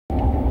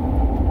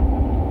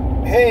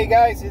Hey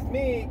guys, it's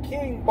me,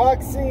 King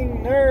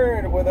Boxing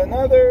Nerd, with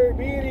another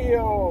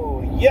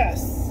video.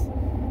 Yes!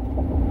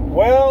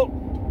 Well,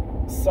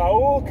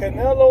 Saul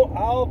Canelo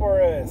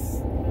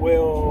Alvarez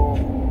will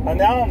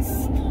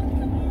announce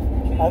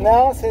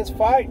his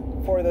fight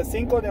for the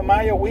Cinco de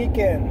Mayo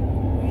weekend.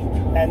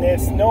 And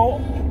it's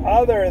no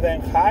other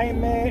than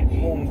Jaime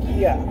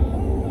Munguia.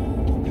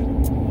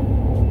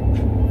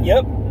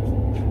 Yep.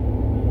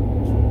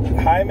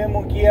 Jaime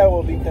Munguia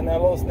will be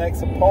Canelo's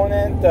next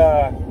opponent.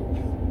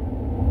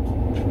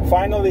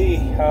 Finally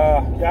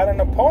got an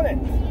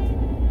opponent.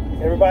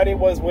 Everybody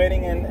was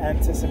waiting in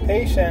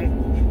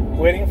anticipation,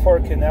 waiting for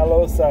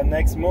Canelo's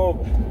next move,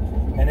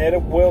 and it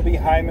will be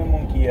Jaime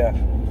Munguia.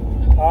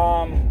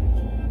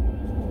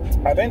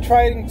 I've been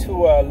trying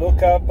to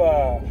look up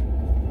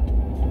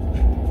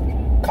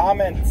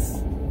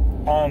comments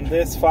on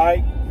this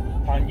fight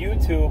on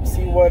YouTube,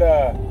 see what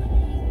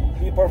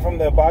people from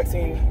the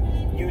boxing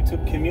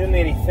YouTube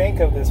community think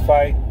of this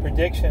fight,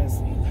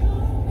 predictions.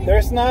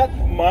 There's not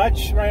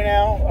much right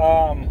now.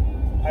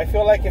 I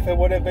feel like if it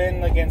would have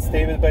been against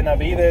David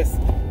Benavidez,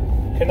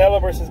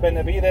 Canelo versus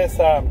Benavidez,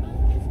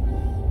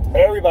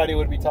 everybody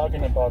would be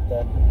talking about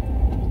that.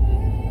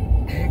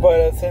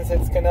 But since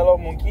it's Canelo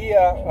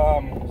Munguia,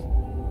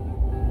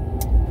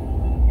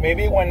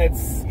 maybe when it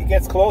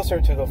gets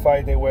closer to the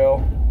fight, they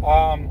will.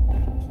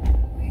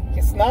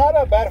 It's not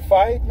a bad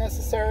fight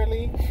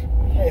necessarily.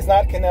 It's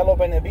not Canelo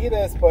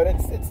Benavidez, but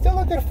it's still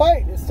a good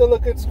fight. It's still a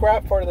good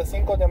scrap for the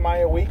Cinco de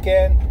Mayo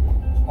weekend.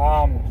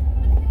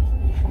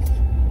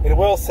 It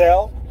will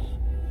sell.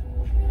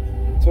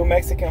 Two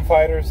Mexican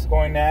fighters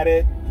going at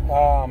it.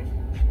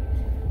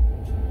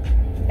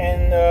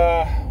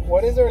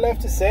 What is there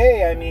left to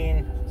say? I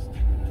mean,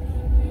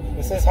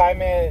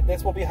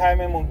 this will be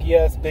Jaime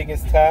Munguia's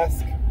biggest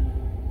task.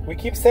 We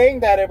keep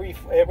saying that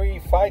every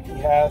fight he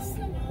has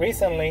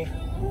recently.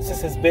 This is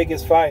his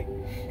biggest fight.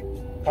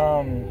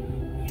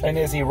 And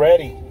is he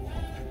ready?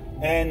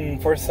 And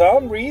for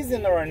some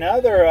reason or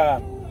another,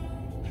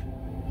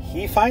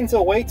 he finds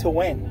a way to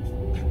win.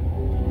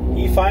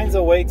 He finds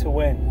a way to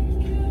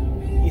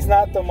win. He's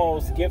not the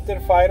most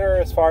gifted fighter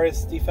as far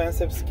as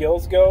defensive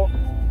skills go,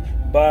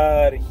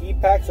 but he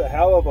packs a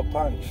hell of a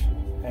punch.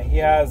 And he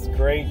has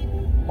great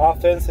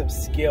offensive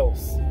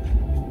skills,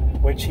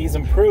 which he's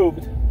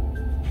improved.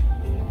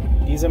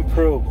 He's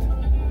improved.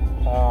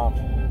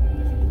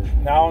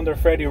 Now under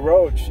Freddie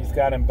Roach, he's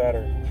gotten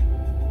better.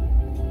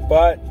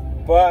 But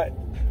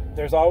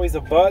there's always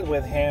a but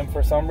with him.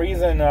 For some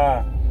reason,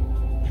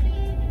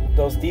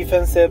 those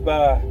defensive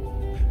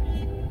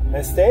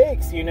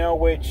mistakes,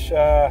 which he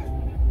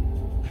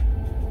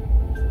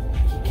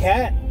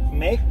can't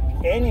make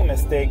any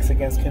mistakes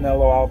against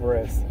Canelo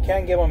Alvarez. You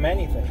can't give him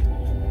anything.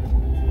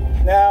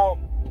 Now,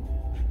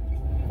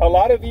 a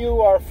lot of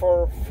you are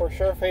for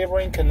sure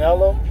favoring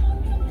Canelo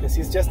because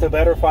he's just a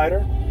better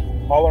fighter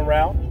all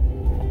around.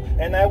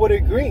 And I would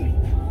agree.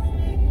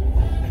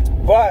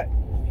 But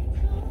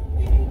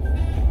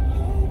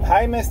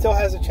Jaime still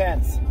has a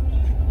chance.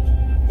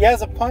 He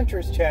has a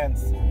puncher's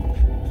chance.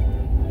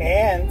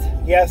 And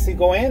he has to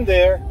go in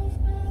there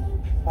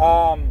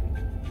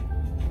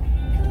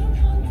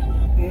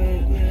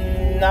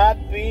not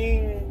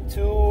being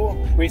too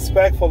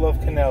respectful of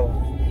Canelo.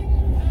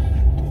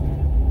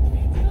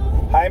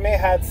 Jaime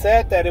had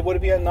said that it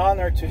would be an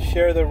honor to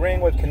share the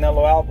ring with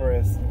Canelo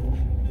Alvarez.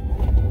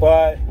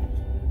 But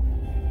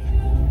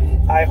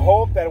I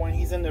hope that when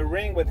he's in the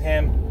ring with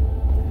him,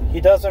 he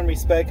doesn't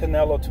respect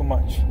Canelo too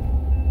much.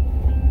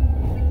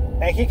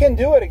 And he can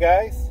do it,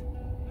 guys.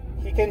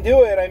 He can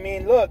do it. I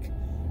mean, look,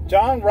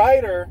 John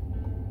Ryder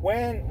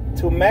went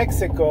to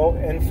Mexico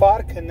and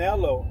fought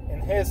Canelo in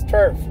his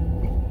turf.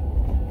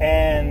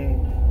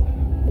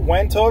 And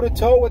went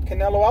toe-to-toe with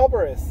Canelo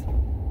Alvarez.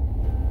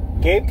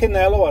 Gave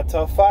Canelo a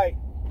tough fight.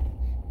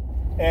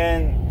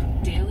 And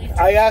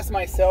I asked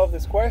myself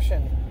this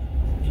question.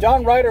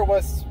 John Ryder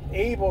was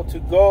able to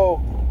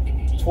go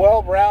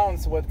 12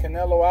 rounds with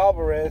Canelo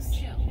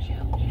Alvarez.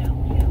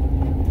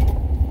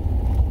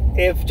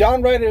 If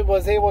John Ryder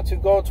was able to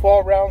go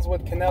 12 rounds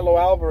with Canelo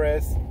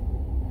Alvarez,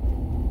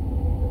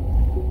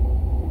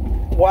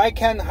 why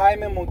can't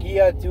Jaime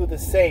Munguia do the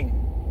same?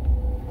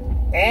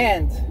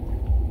 And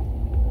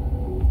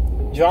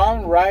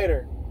John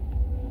Ryder,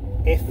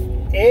 if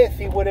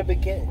he would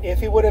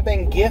have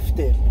been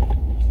gifted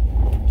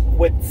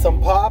with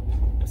some pop,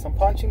 some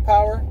punching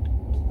power,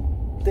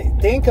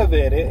 think of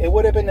it. It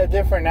would have been a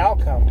different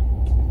outcome.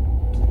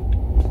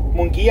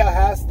 Munguia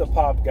has the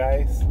pop,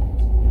 guys.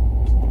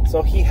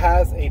 So he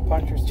has a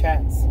puncher's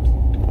chance.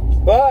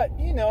 But,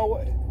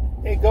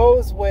 it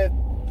goes with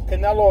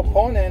Canelo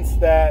opponents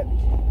that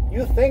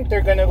you think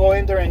they're going to go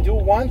in there and do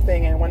one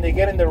thing, and when they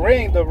get in the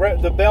ring,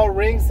 the bell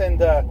rings and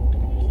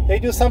they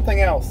do something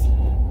else.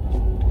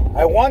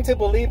 I want to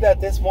believe that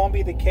this won't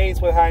be the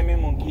case with Jaime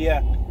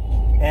Munguia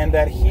and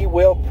that he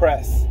will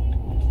press.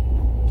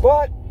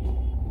 But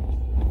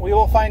we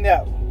will find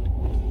out.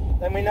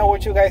 Let me know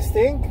what you guys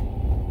think.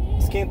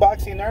 It's King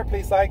Boxing Nerd.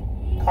 Please like,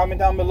 comment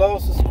down below,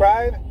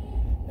 subscribe,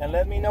 And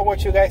let me know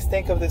what you guys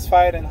think of this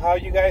fight and how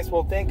you guys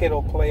will think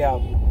it'll play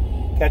out.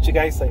 Catch you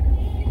guys later.